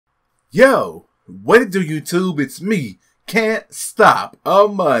Yo, what it do, YouTube? It's me, Can't Stop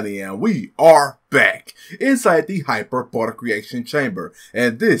Money, and we are back inside the Hyperbolic Creation Chamber.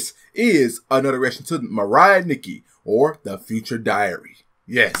 And this is another reaction to Mirai, Nikki, or The Future Diary.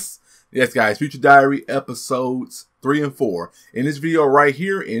 Yes, guys, Future Diary episodes 3 and 4. In this video right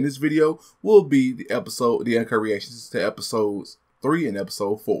here, will be the Uncut Reactions to episodes 3 and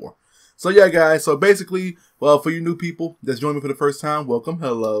episode 4. So yeah, guys. So basically, well, for you new people that's joining me for the first time, welcome.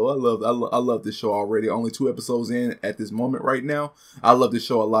 Hello. I love this show already. Only 2 episodes in at this moment right now. I love this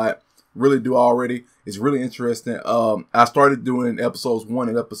show a lot. Really do already. It's really interesting. I started doing episodes 1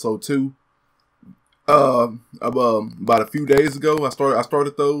 and episode 2. About a few days ago. I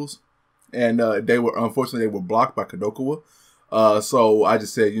started those, and they were blocked by Kadokawa. So I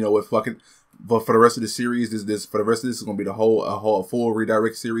just said, you know what, fuck it. But for the rest of the series, this is gonna be the whole full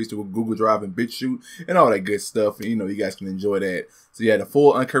redirect series to Google Drive and BitChute and all that good stuff. And you know, you guys can enjoy that. So yeah, the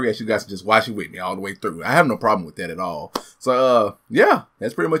full Uncut Reaction, you guys can just watch it with me all the way through. I have no problem with that at all. So yeah,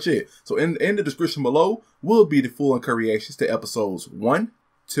 that's pretty much it. So in the description below will be the full Uncut Reactions to episodes 1,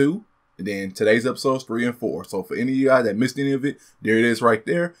 2, and then today's episodes 3 and 4. So for any of you guys that missed any of it, there it is right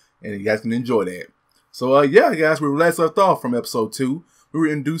there, and you guys can enjoy that. So yeah, guys, we last left off from episode 2. We were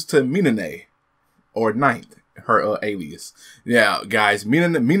introduced to Mirai. Or Ninth, her alias. Yeah, guys,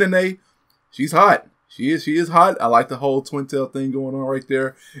 Mirai, she's hot. She is hot. I like the whole twin tail thing going on right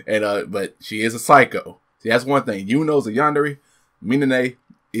there. And but she is a psycho. See, that's one thing. You know, as a yandere, Mirai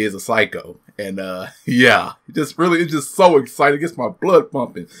is a psycho. And yeah, it's just so exciting. It gets my blood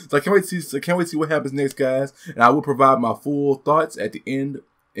pumping. So I can't wait to see what happens next, guys. And I will provide my full thoughts at the end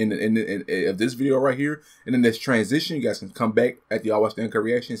of this video right here, and then this transition. You guys can come back after y'all watch the Uncut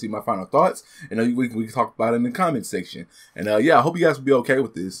Reaction and see my final thoughts, and we can talk about it in the comment section. And yeah, I hope you guys will be okay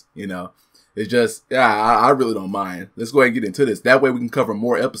with this. You know, it's just, yeah, I really don't mind. Let's go ahead and get into this. That way we can cover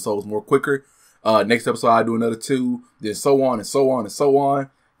more episodes more quicker. Next episode I'll do another 2, then so on and so on and so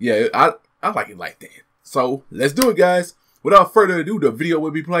on. Yeah, I like it like that. So let's do it, guys. Without further ado, the video will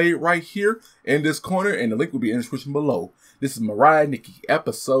be played right here in this corner, and the link will be in the description below. This is Mirai, Nikki,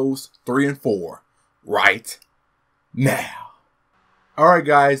 episodes 3 and 4, right now. Alright,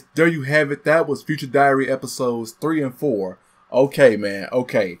 guys, there you have it. That was Future Diary episodes 3 and 4. Okay, man,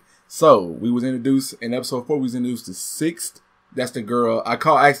 okay. So, we was introduced, in episode 4, we was introduced to Sixth. That's the girl, I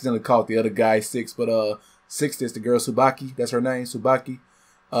accidentally called the other guy Sixth, but Sixth is the girl, Tsubaki. That's her name, Tsubaki.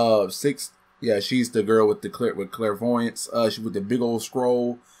 Sixth. Yeah, she's the girl with clairvoyance. She with the big old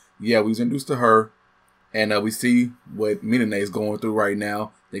scroll. Yeah, we was introduced to her, and we see what Mirai is going through right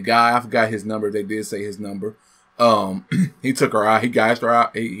now. The guy, I forgot his number. They did say his number. He took her eye. He gouged her eye.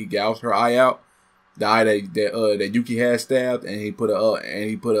 He gouged her eye out. The eye that Yuki had stabbed, and he put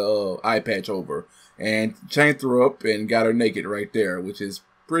a eye patch over, and chained her up and got her naked right there, which is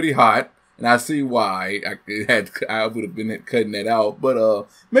pretty hot. And I see why I would have been cutting that out, but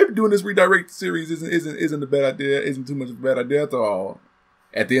maybe doing this redirect series isn't a bad idea. Isn't too much of a bad idea at all.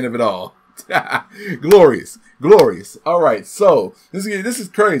 At the end of it all, glorious. All right, so this is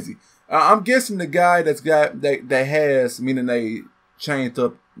crazy. I'm guessing the guy that has Mirai chained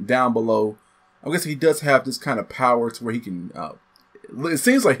up down below, I guess he does have this kind of power to where he can. It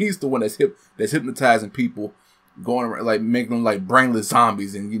seems like he's the one that's hypnotizing people, going around, like making them like brainless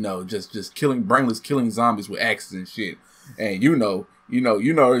zombies, and you know, just killing zombies with axes and shit. And you know, you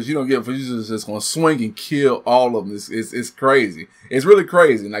don't get for just gonna swing and kill all of them. It's crazy. It's really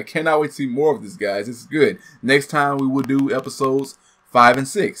crazy, and I cannot wait to see more of this, guys. This is good. Next time we will do episodes 5 and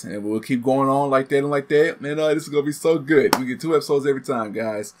 6, and we'll keep going on like that and like that. Man, this is gonna be so good. We get 2 episodes every time,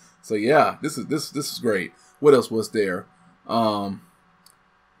 guys. So yeah, this is great. What else was there?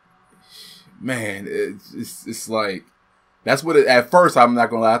 Man, it's like, that's what it, at first, I'm not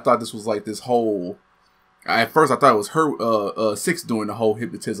gonna lie, I thought this was like this whole, at first I thought it was her, Six doing the whole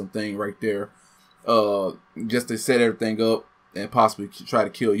hypnotism thing right there, just to set everything up and possibly try to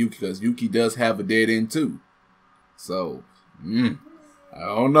kill Yuki, because Yuki does have a dead end too. So, I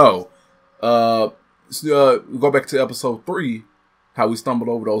don't know. We go back to episode 3, how we stumbled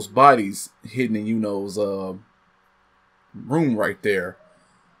over those bodies hidden in Yuno's room right there.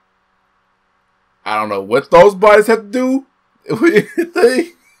 I don't know what those bodies have to do with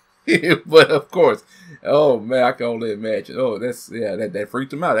anything, but of course, oh man, I can only imagine. Oh, that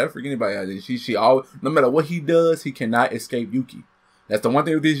freaked him out. That freaked anybody out. She always, no matter what he does, he cannot escape Yuki. That's the one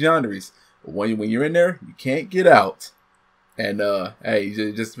thing with these yanderes. When you're in there, you can't get out. And hey,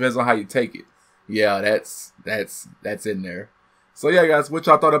 it just depends on how you take it. Yeah, that's in there. So yeah, guys, what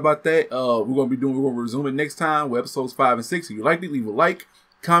y'all thought about that? We're gonna resume it next time with episodes 5 and 6. If you liked it, leave a like.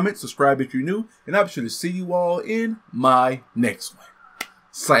 Comment, subscribe if you're new, and I'll be sure to see you all in my next one.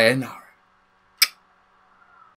 Sayonara.